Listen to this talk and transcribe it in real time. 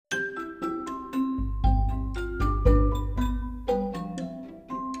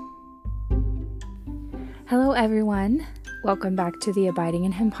Hello, everyone. Welcome back to the Abiding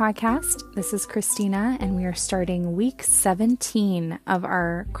in Him podcast. This is Christina, and we are starting week 17 of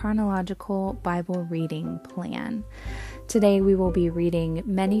our chronological Bible reading plan. Today, we will be reading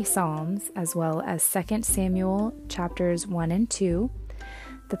many Psalms as well as 2 Samuel chapters 1 and 2.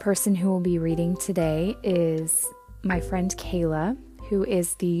 The person who will be reading today is my friend Kayla, who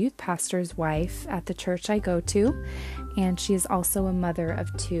is the youth pastor's wife at the church I go to, and she is also a mother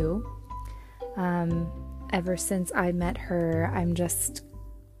of two. Ever since I met her,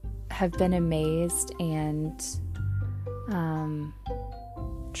 have been amazed and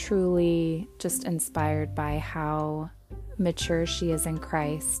truly just inspired by how mature she is in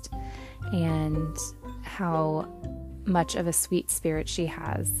Christ and how much of a sweet spirit she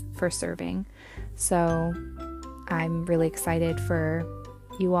has for serving. So I'm really excited for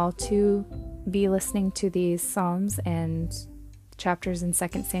you all to be listening to these Psalms and chapters in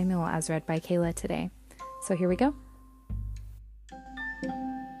 2 Samuel as read by Kayla today. So here we go.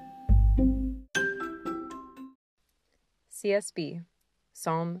 CSB,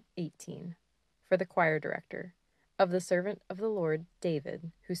 Psalm 18, for the choir director, of the servant of the Lord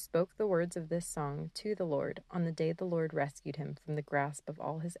David, who spoke the words of this song to the Lord on the day the Lord rescued him from the grasp of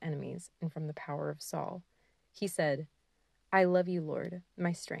all his enemies and from the power of Saul. He said, I love you, Lord,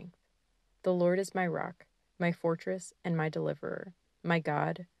 my strength. The Lord is my rock, my fortress, and my deliverer, my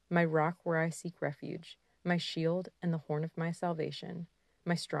God, my rock where I seek refuge, my shield and the horn of my salvation,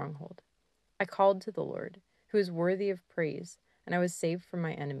 my stronghold. I called to the Lord, who is worthy of praise, and I was saved from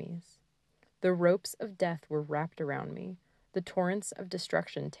my enemies. The ropes of death were wrapped around me. The torrents of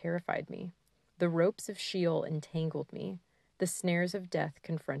destruction terrified me. The ropes of Sheol entangled me. The snares of death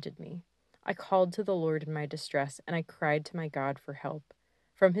confronted me. I called to the Lord in my distress, and I cried to my God for help.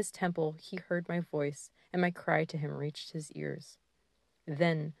 From his temple he heard my voice, and my cry to him reached his ears.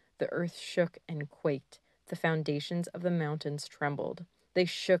 Then the earth shook and quaked. The foundations of the mountains trembled. They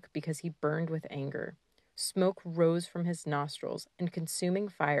shook because he burned with anger. Smoke rose from his nostrils, and consuming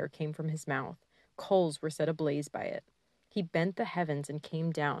fire came from his mouth. Coals were set ablaze by it. He bent the heavens and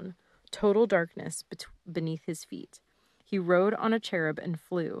came down, total darkness beneath his feet. He rode on a cherub and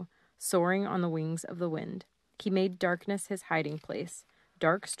flew, soaring on the wings of the wind. He made darkness his hiding place,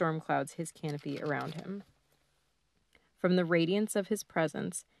 dark storm clouds his canopy around him. From the radiance of his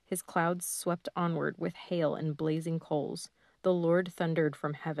presence, his clouds swept onward with hail and blazing coals. The Lord thundered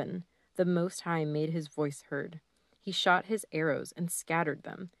from heaven. The Most High made his voice heard. He shot his arrows and scattered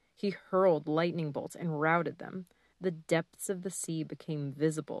them. He hurled lightning bolts and routed them. The depths of the sea became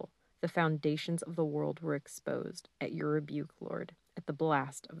visible. The foundations of the world were exposed at your rebuke, Lord, at the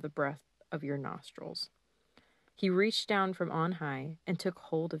blast of the breath of your nostrils. He reached down from on high and took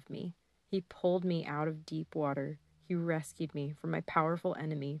hold of me. He pulled me out of deep water. He rescued me from my powerful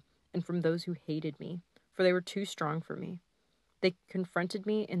enemy and from those who hated me, for they were too strong for me. They confronted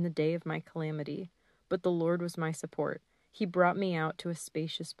me in the day of my calamity, but the Lord was my support. He brought me out to a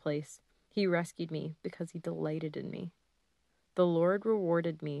spacious place. He rescued me because he delighted in me. The Lord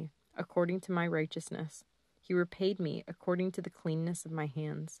rewarded me according to my righteousness. He repaid me according to the cleanness of my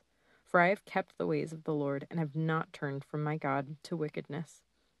hands. For I have kept the ways of the Lord and have not turned from my God to wickedness.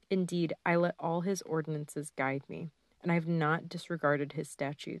 Indeed, I let all his ordinances guide me, and I have not disregarded his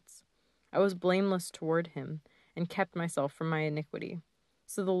statutes. I was blameless toward him, and kept myself from my iniquity.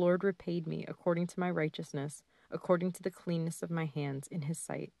 So the Lord repaid me according to my righteousness, according to the cleanness of my hands in his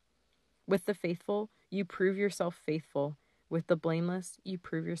sight. With the faithful, you prove yourself faithful. With the blameless, you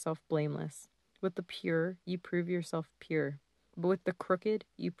prove yourself blameless. With the pure, you prove yourself pure. But with the crooked,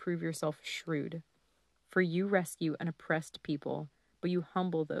 you prove yourself shrewd. For you rescue an oppressed people, but you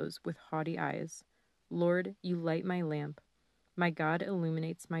humble those with haughty eyes. Lord, you light my lamp. My God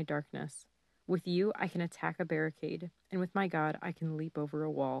illuminates my darkness. With you, I can attack a barricade, and with my God, I can leap over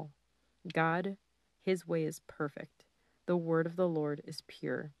a wall. God, his way is perfect. The word of the Lord is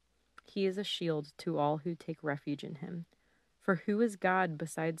pure. He is a shield to all who take refuge in him. For who is God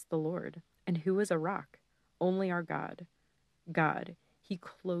besides the Lord? And who is a rock? Only our God. God, he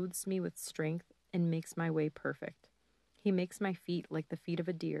clothes me with strength and makes my way perfect. He makes my feet like the feet of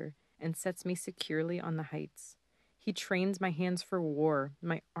a deer and sets me securely on the heights. He trains my hands for war.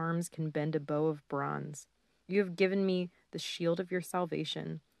 My arms can bend a bow of bronze. You have given me the shield of your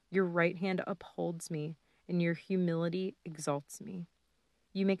salvation. Your right hand upholds me, and your humility exalts me.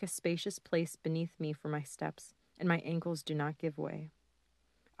 You make a spacious place beneath me for my steps, and my ankles do not give way.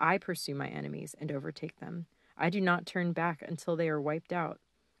 I pursue my enemies and overtake them. I do not turn back until they are wiped out.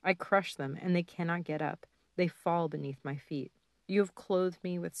 I crush them, and they cannot get up. They fall beneath my feet. You have clothed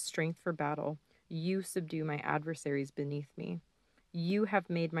me with strength for battle. You subdue my adversaries beneath me. You have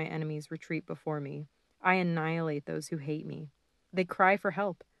made my enemies retreat before me. I annihilate those who hate me. They cry for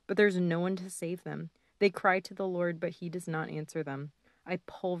help, but there's no one to save them. They cry to the Lord, but he does not answer them. I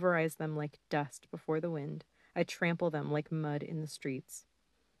pulverize them like dust before the wind. I trample them like mud in the streets.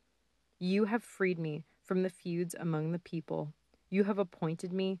 You have freed me from the feuds among the people. You have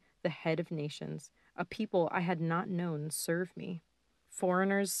appointed me the head of nations. A people I had not known serve me.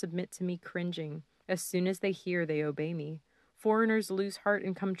 Foreigners submit to me cringing. As soon as they hear, they obey me. Foreigners lose heart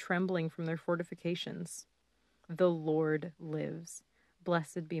and come trembling from their fortifications. The Lord lives.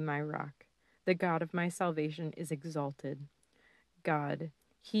 Blessed be my rock. The God of my salvation is exalted. God,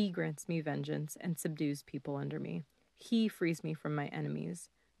 he grants me vengeance and subdues people under me. He frees me from my enemies.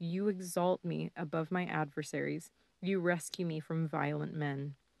 You exalt me above my adversaries. You rescue me from violent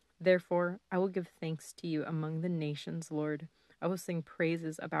men. Therefore, I will give thanks to you among the nations, Lord. I will sing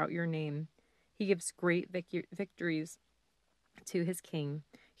praises about your name. He gives great victories to his king.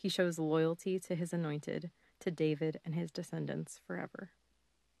 He shows loyalty to his anointed, to David and his descendants forever.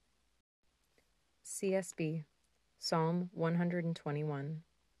 CSB, Psalm 121,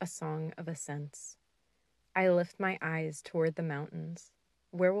 a song of ascents. I lift my eyes toward the mountains.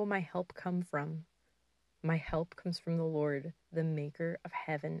 Where will my help come from? My help comes from the Lord, the maker of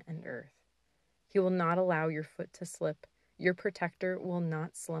heaven and earth. He will not allow your foot to slip. Your protector will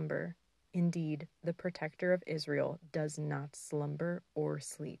not slumber. Indeed, the protector of Israel does not slumber or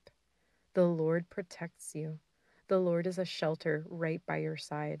sleep. The Lord protects you. The Lord is a shelter right by your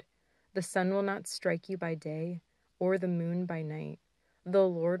side. The sun will not strike you by day, or the moon by night. The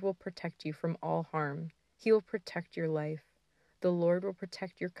Lord will protect you from all harm. He will protect your life. The Lord will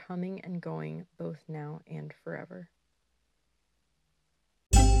protect your coming and going, both now and forever.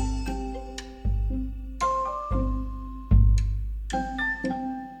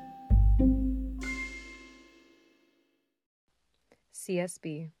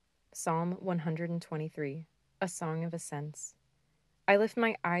 CSB, Psalm 123, a song of ascents. I lift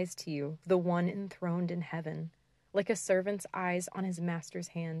my eyes to you, the one enthroned in heaven. Like a servant's eyes on his master's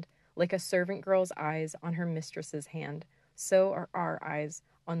hand, like a servant girl's eyes on her mistress's hand, so are our eyes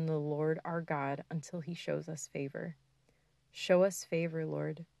on the Lord our God until he shows us favor. Show us favor,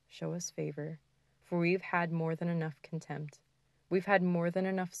 Lord, show us favor, for we've had more than enough contempt. We've had more than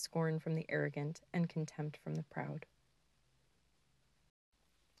enough scorn from the arrogant and contempt from the proud.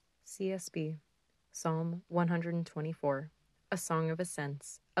 CSB, Psalm 124, a song of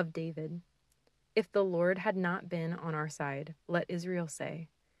ascents, of David. If the Lord had not been on our side, let Israel say,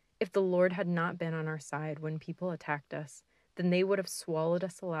 if the Lord had not been on our side when people attacked us, then they would have swallowed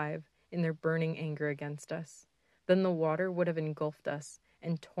us alive in their burning anger against us. Then the water would have engulfed us,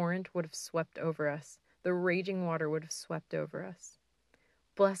 and torrent would have swept over us. The raging water would have swept over us.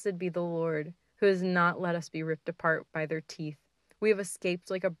 Blessed be the Lord, who has not let us be ripped apart by their teeth. We have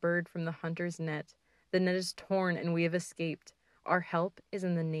escaped like a bird from the hunter's net. The net is torn, and we have escaped. Our help is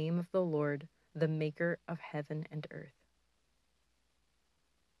in the name of the Lord, the maker of heaven and earth.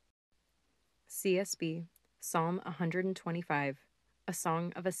 CSB, Psalm 125, a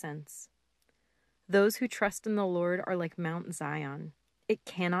song of ascents. Those who trust in the Lord are like Mount Zion. It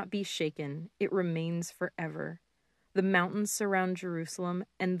cannot be shaken. It remains forever. The mountains surround Jerusalem,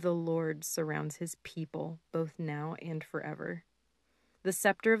 and the Lord surrounds his people, both now and forever. The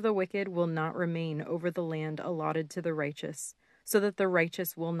scepter of the wicked will not remain over the land allotted to the righteous, so that the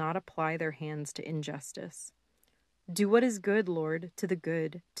righteous will not apply their hands to injustice. Do what is good, Lord, to the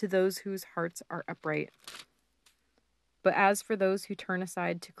good, to those whose hearts are upright. But as for those who turn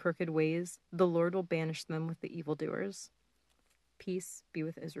aside to crooked ways, the Lord will banish them with the evildoers. Peace be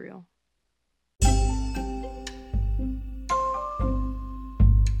with Israel.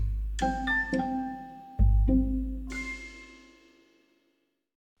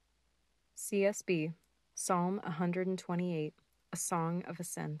 CSB, Psalm 128, a song of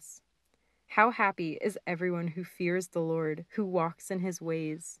ascents. How happy is everyone who fears the Lord, who walks in his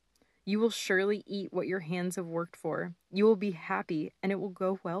ways. You will surely eat what your hands have worked for. You will be happy, and it will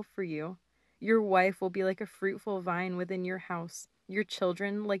go well for you. Your wife will be like a fruitful vine within your house, your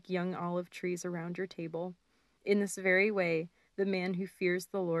children like young olive trees around your table. In this very way, the man who fears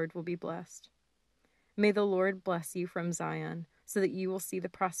the Lord will be blessed. May the Lord bless you from Zion, so that you will see the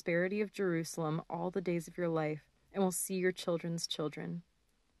prosperity of Jerusalem all the days of your life, and will see your children's children.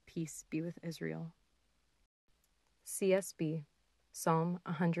 Peace be with Israel. CSB, Psalm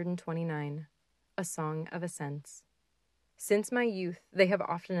 129, a song of ascents. Since my youth they have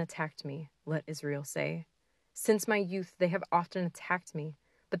often attacked me, let Israel say. Since my youth they have often attacked me,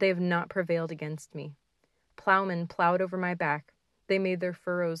 but they have not prevailed against me. Plowmen plowed over my back, they made their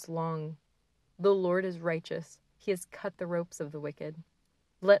furrows long. The Lord is righteous, he has cut the ropes of the wicked.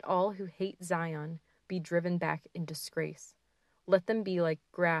 Let all who hate Zion be driven back in disgrace. Let them be like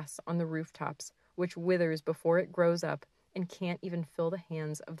grass on the rooftops, which withers before it grows up and can't even fill the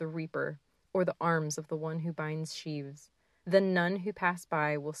hands of the reaper or the arms of the one who binds sheaves. Then none who pass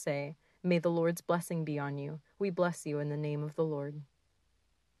by will say, "May the Lord's blessing be on you. We bless you in the name of the Lord."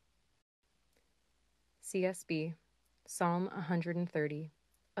 CSB, Psalm 130,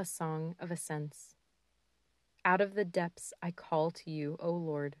 a Song of Ascents. Out of the depths I call to you, O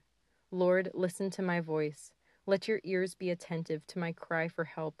Lord. Lord, listen to my voice. Let your ears be attentive to my cry for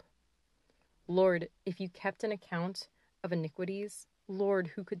help. Lord, if you kept an account of iniquities, Lord,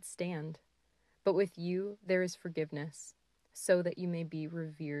 who could stand? But with you there is forgiveness, so that you may be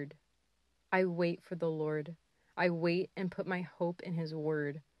revered. I wait for the Lord. I wait and put my hope in his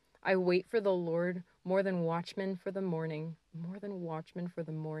word. I wait for the Lord more than watchmen for the morning, more than watchmen for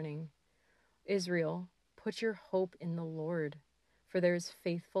the morning. Israel, put your hope in the Lord, for there is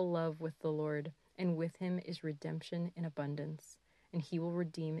faithful love with the Lord, and with him is redemption in abundance, and he will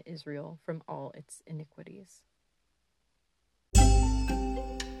redeem Israel from all its iniquities.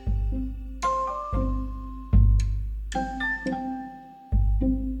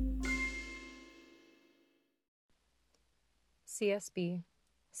 CSB,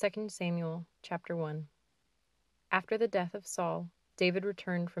 2 Samuel, chapter 1. After the death of Saul, David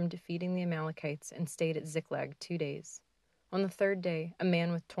returned from defeating the Amalekites and stayed at Ziklag 2 days. On the third day, a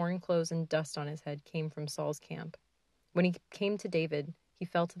man with torn clothes and dust on his head came from Saul's camp. When he came to David, he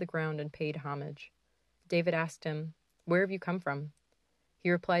fell to the ground and paid homage. David asked him, "Where have you come from?"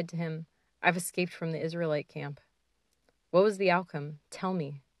 He replied to him, "I've escaped from the Israelite camp." "What was the outcome? Tell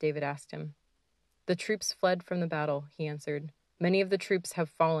me," David asked him. "The troops fled from the battle," he answered. "Many of the troops have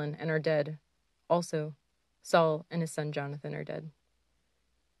fallen and are dead. Also, Saul and his son Jonathan are dead."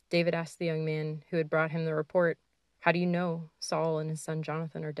 David asked the young man who had brought him the report, "How do you know Saul and his son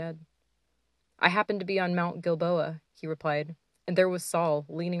Jonathan are dead?" "I happened to be on Mount Gilboa," he replied, "and there was Saul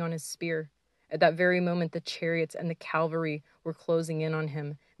leaning on his spear. At that very moment the chariots and the cavalry were closing in on him,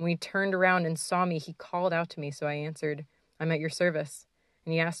 and when he turned around and saw me, he called out to me, so I answered, 'I'm at your service.'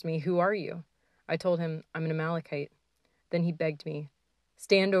 And he asked me, 'Who are you?' I told him, 'I'm an Amalekite.' Then he begged me,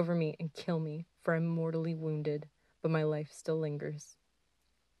 'Stand over me and kill me, for I'm mortally wounded, but my life still lingers.'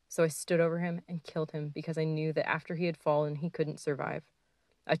 So I stood over him and killed him, because I knew that after he had fallen he couldn't survive.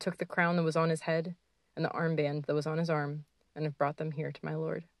 I took the crown that was on his head and the armband that was on his arm, and have brought them here to my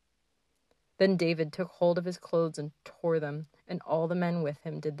lord." Then David took hold of his clothes and tore them, and all the men with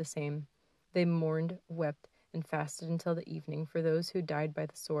him did the same. They mourned, wept, and fasted until the evening for those who died by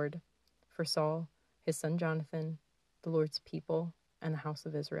the sword, for Saul, his son Jonathan, the Lord's people, and the house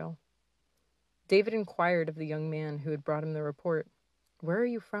of Israel. David inquired of the young man who had brought him the report, "Where are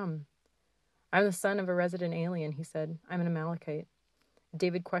you from?" "I'm the son of a resident alien," he said. "I'm an Amalekite."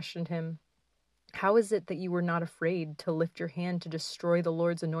 David questioned him, "How is it that you were not afraid to lift your hand to destroy the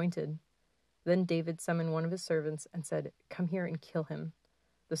Lord's anointed?" Then David summoned one of his servants and said, "Come here and kill him."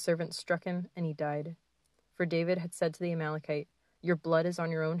 The servant struck him, and he died. For David had said to the Amalekite, "Your blood is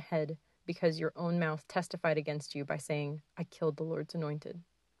on your own head, because your own mouth testified against you by saying, 'I killed the Lord's anointed.'"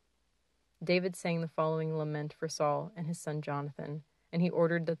 David sang the following lament for Saul and his son Jonathan, and he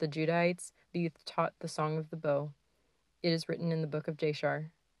ordered that the Judahites be taught the song of the bow. It is written in the book of Jashar.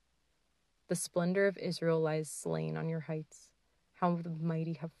 "The splendor of Israel lies slain on your heights. How the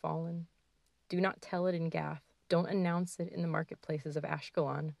mighty have fallen. Do not tell it in Gath. Don't announce it in the marketplaces of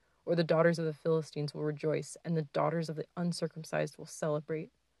Ashkelon, or the daughters of the Philistines will rejoice, and the daughters of the uncircumcised will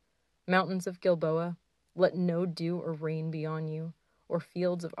celebrate. Mountains of Gilboa, let no dew or rain be on you, or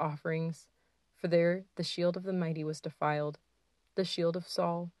fields of offerings, for there the shield of the mighty was defiled, the shield of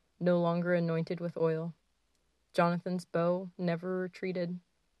Saul, no longer anointed with oil. Jonathan's bow never retreated,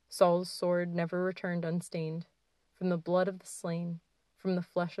 Saul's sword never returned unstained, from the blood of the slain, from the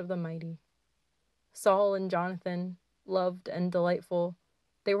flesh of the mighty. Saul and Jonathan, loved and delightful,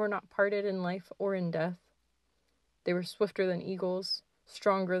 they were not parted in life or in death. They were swifter than eagles,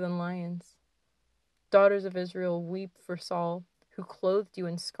 stronger than lions. Daughters of Israel, weep for Saul, who clothed you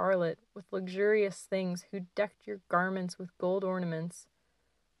in scarlet with luxurious things, who decked your garments with gold ornaments.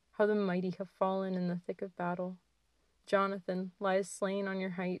 How the mighty have fallen in the thick of battle. Jonathan lies slain on your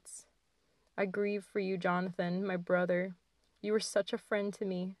heights. I grieve for you, Jonathan, my brother. You were such a friend to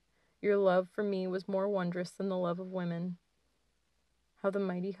me. Your love for me was more wondrous than the love of women. How the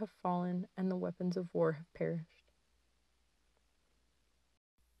mighty have fallen, and the weapons of war have perished."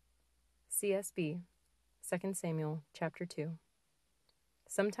 CSB, 2 Samuel, chapter 2.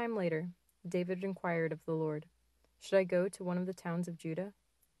 Sometime later, David inquired of the Lord, "Should I go to one of the towns of Judah?"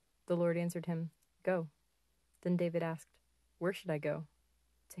 The Lord answered him, "Go." Then David asked, "Where should I go?"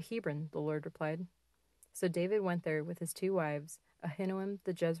 "To Hebron," the Lord replied. So David went there with his 2 wives, Ahinoam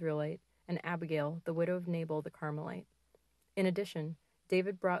the Jezreelite, and Abigail, the widow of Nabal the Carmelite. In addition,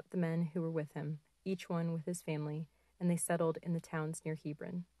 David brought the men who were with him, each one with his family, and they settled in the towns near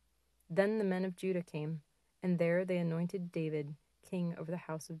Hebron. Then the men of Judah came, and there they anointed David king over the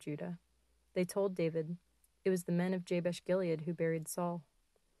house of Judah. They told David, "It was the men of Jabesh-Gilead who buried Saul."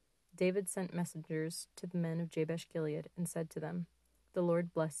 David sent messengers to the men of Jabesh-Gilead and said to them, "The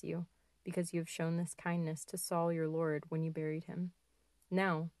Lord bless you, because you have shown this kindness to Saul your lord when you buried him.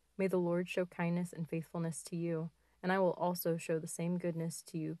 Now, may the Lord show kindness and faithfulness to you, and I will also show the same goodness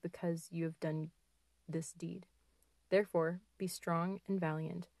to you because you have done this deed. Therefore, be strong and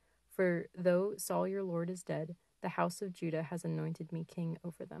valiant, for though Saul your lord is dead, the house of Judah has anointed me king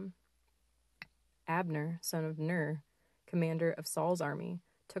over them." Abner, son of Ner, commander of Saul's army,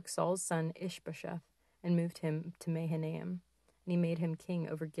 took Saul's son Ishbosheth and moved him to Mahanaim, and he made him king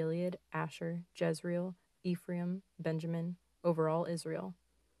over Gilead, Asher, Jezreel, Ephraim, Benjamin, over all Israel.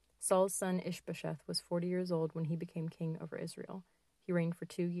 Saul's son Ishbosheth was 40 years old when he became king over Israel. He reigned for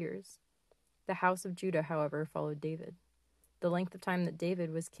 2 years. The house of Judah, however, followed David. The length of time that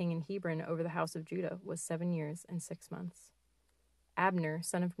David was king in Hebron over the house of Judah was 7 years and 6 months. Abner,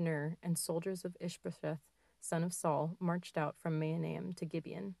 son of Ner, and soldiers of Ishbosheth, son of Saul, marched out from Mahanaim to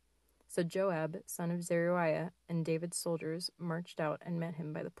Gibeon. So Joab, son of Zeruiah, and David's soldiers marched out and met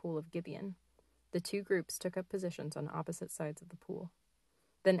him by the pool of Gibeon. The 2 groups took up positions on opposite sides of the pool.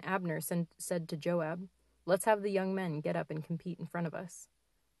 Then Abner said to Joab, "Let's have the young men get up and compete in front of us."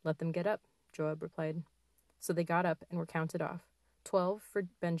 "Let them get up," Joab replied. So they got up and were counted off, 12 for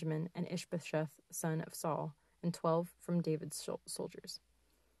Benjamin and Ishbosheth, son of Saul, and 12 from David's soldiers.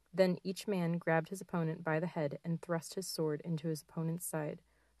 Then each man grabbed his opponent by the head and thrust his sword into his opponent's side,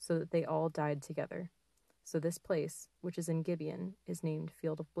 so that they all died together. So this place, which is in Gibeon, is named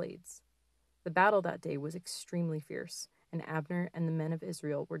Field of Blades. The battle that day was extremely fierce, and Abner and the men of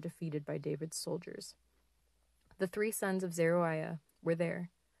Israel were defeated by David's soldiers. The 3 sons of Zeruiah were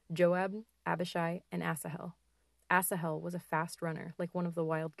there, Joab, Abishai, and Asahel. Asahel was a fast runner, like one of the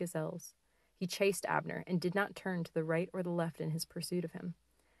wild gazelles. He chased Abner and did not turn to the right or the left in his pursuit of him.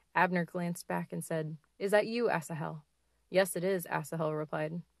 Abner glanced back and said, "Is that you, Asahel?" "Yes, it is," Asahel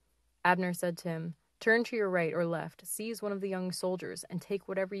replied. Abner said to him, "Turn to your right or left, seize one of the young soldiers, and take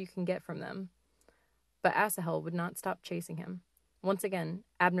whatever you can get from them." But Asahel would not stop chasing him. Once again,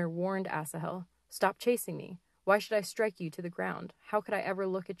 Abner warned Asahel, "Stop chasing me. Why should I strike you to the ground? How could I ever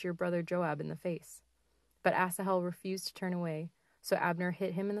look at your brother Joab in the face?" But Asahel refused to turn away, so Abner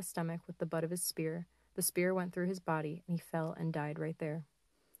hit him in the stomach with the butt of his spear. The spear went through his body, and he fell and died right there.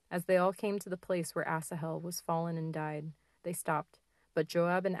 As they all came to the place where Asahel was fallen and died, they stopped, but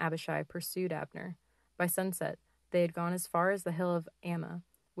Joab and Abishai pursued Abner. By sunset, they had gone as far as the hill of Ammah,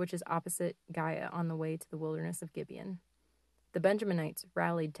 which is opposite Giah on the way to the wilderness of Gibeon. The Benjaminites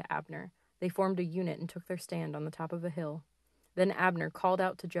rallied to Abner. They formed a unit and took their stand on the top of a hill. Then Abner called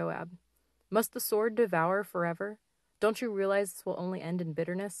out to Joab, "Must the sword devour forever? Don't you realize this will only end in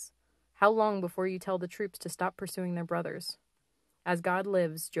bitterness? How long before you tell the troops to stop pursuing their brothers?" "As God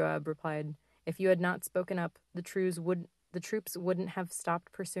lives," Joab replied, "if you had not spoken up, the troops wouldn't have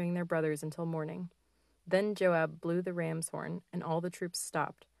stopped pursuing their brothers until morning." Then Joab blew the ram's horn, and all the troops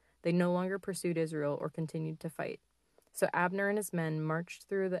stopped. They no longer pursued Israel or continued to fight. So Abner and his men marched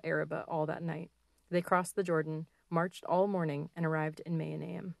through the Arabah all that night. They crossed the Jordan, marched all morning, and arrived in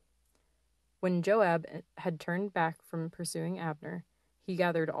Mahanaim. When Joab had turned back from pursuing Abner, he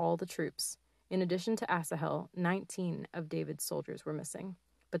gathered all the troops. In addition to Asahel, 19 of David's soldiers were missing,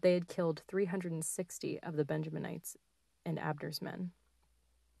 but they had killed 360 of the Benjaminites and Abner's men.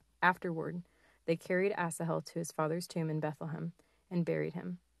 Afterward, they carried Asahel to his father's tomb in Bethlehem and buried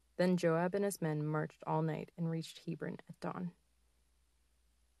him. Then Joab and his men marched all night and reached Hebron at dawn.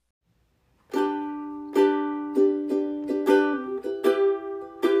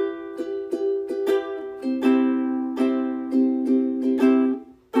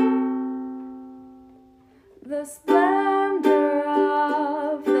 The splendor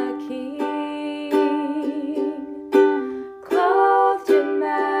of the King, clothed in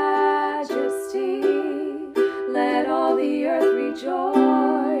majesty, let all the earth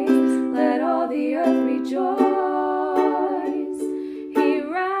rejoice, let all the earth rejoice. He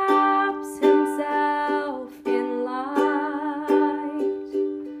wraps himself in light,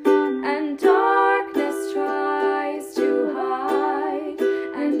 and darkness tries to hide,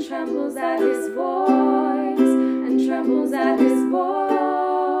 and trembles at his voice, and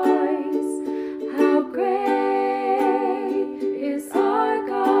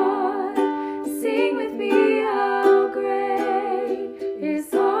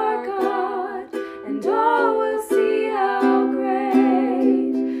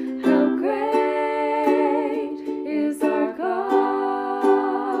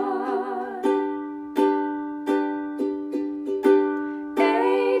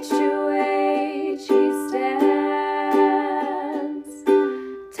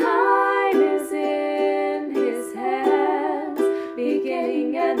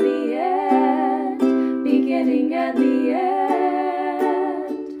beginning and the end, beginning and the